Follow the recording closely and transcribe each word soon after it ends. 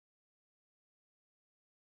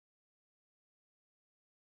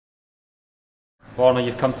Borna,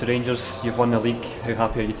 you've come to Rangers, you've won the league. How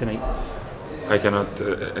happy are you tonight? I cannot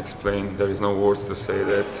explain. There is no words to say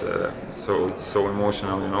that. So it's so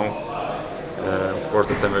emotional, you know. Of course,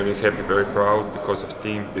 that I'm very happy, very proud because of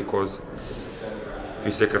team, because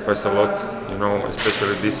we sacrifice a lot, you know.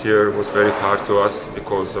 Especially this year was very hard to us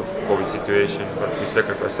because of COVID situation, but we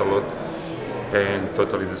sacrifice a lot and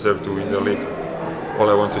totally deserve to win the league. All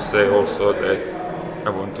I want to say also that I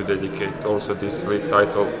want to dedicate also this league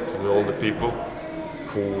title to all the people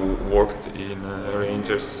who worked in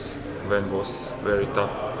Rangers when it was very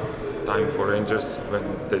tough time for Rangers when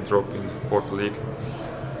they dropped in fourth league.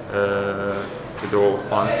 To the all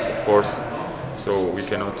fans, of course. So we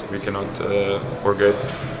cannot forget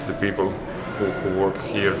the people who work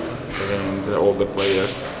here, and all the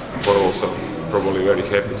players were also probably very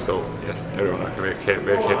happy. So yes, everyone are very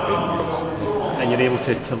happy. And you're able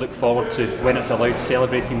to look forward to when it's allowed,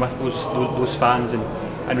 celebrating with those fans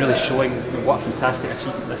and really showing what a fantastic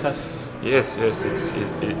achievement this is. Yes,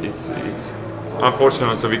 it's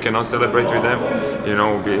unfortunate, so we cannot celebrate with them, you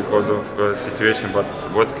know, because of the situation. But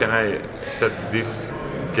what can I say? This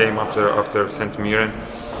game after St. Mirren,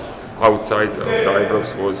 outside of the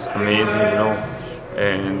Ibrox, was amazing, you know,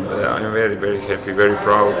 and I'm very happy, very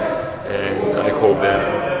proud, and I hope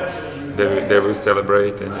that they will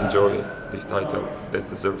celebrate and enjoy this title that's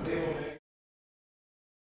deserved.